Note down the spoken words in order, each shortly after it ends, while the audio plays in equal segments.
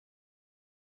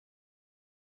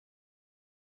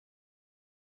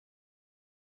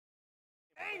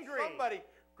angry. Somebody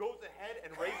goes ahead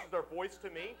and raises their voice to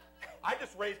me, I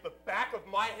just raise the back of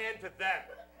my hand to them.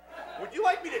 Would you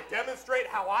like me to demonstrate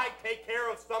how I take care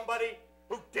of somebody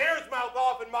who dares mouth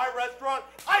off in my restaurant?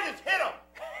 I just hit him.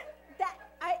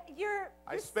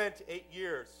 I spent 8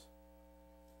 years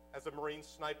as a Marine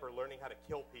sniper learning how to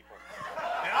kill people.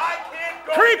 And I can't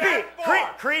go that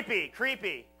far.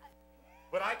 Creepy.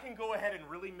 But I can go ahead and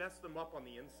really mess them up on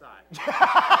the inside.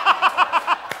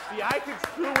 See, I can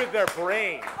screw with their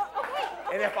brain.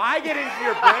 And if I get into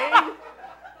your brain,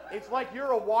 it's like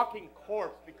you're a walking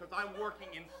corpse because I'm working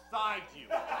inside you.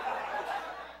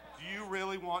 Do you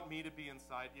really want me to be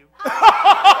inside you? If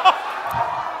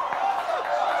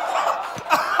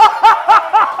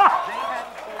they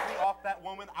hadn't pulled me off that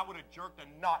woman, I would have jerked a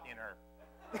knot in her.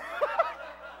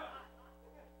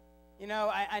 You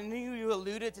know, I knew you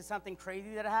alluded to something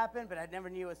crazy that happened, but I never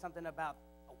knew it was something about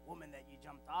a woman that you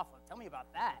jumped off of. Tell me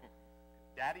about that.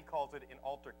 Daddy calls it an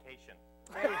altercation.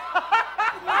 We're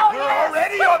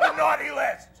already on the naughty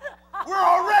list. We're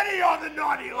already on the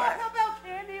naughty list. How about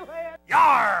Candyland?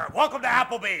 Yar! Welcome to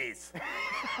Applebee's.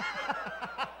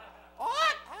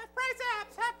 What? Half-price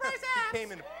apps. He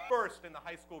came in first in the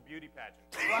high school beauty pageant.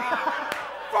 Wow.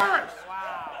 First!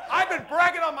 Wow. I've been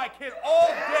bragging on my kid all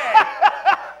day.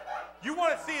 You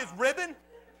want to see his ribbon?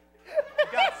 He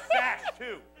got a sash,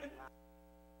 too.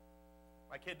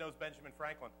 My kid knows Benjamin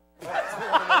Franklin. You want to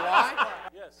know why?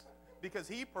 Yes. Because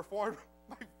he performed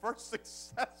my first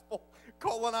successful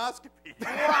colonoscopy.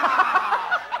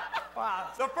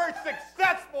 Wow. The first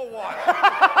successful one.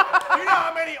 Do you know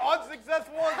how many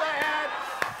unsuccessful ones I had?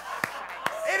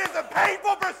 It is a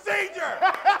painful procedure.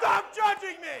 Stop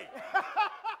judging me.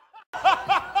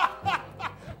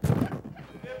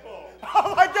 Nipple.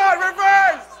 Oh my God!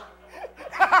 Reverse.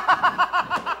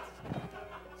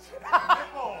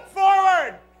 Nipple.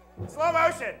 Forward. Slow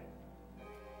motion.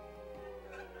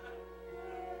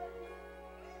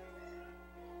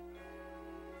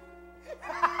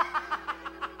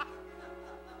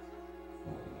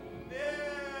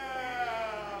 Nipple.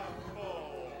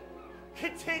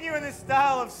 Continue in the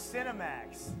style of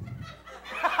Cinemax.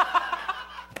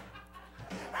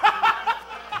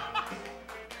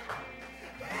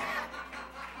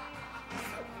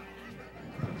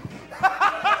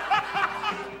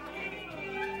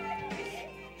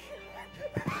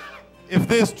 If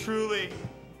this truly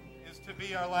is to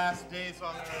be our last days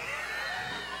on earth,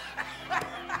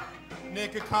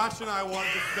 Nick, Akash and I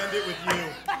wanted to spend it with you.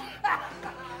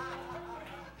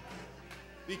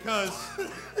 Because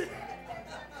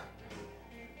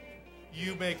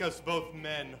you make us both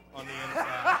men on the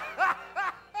inside.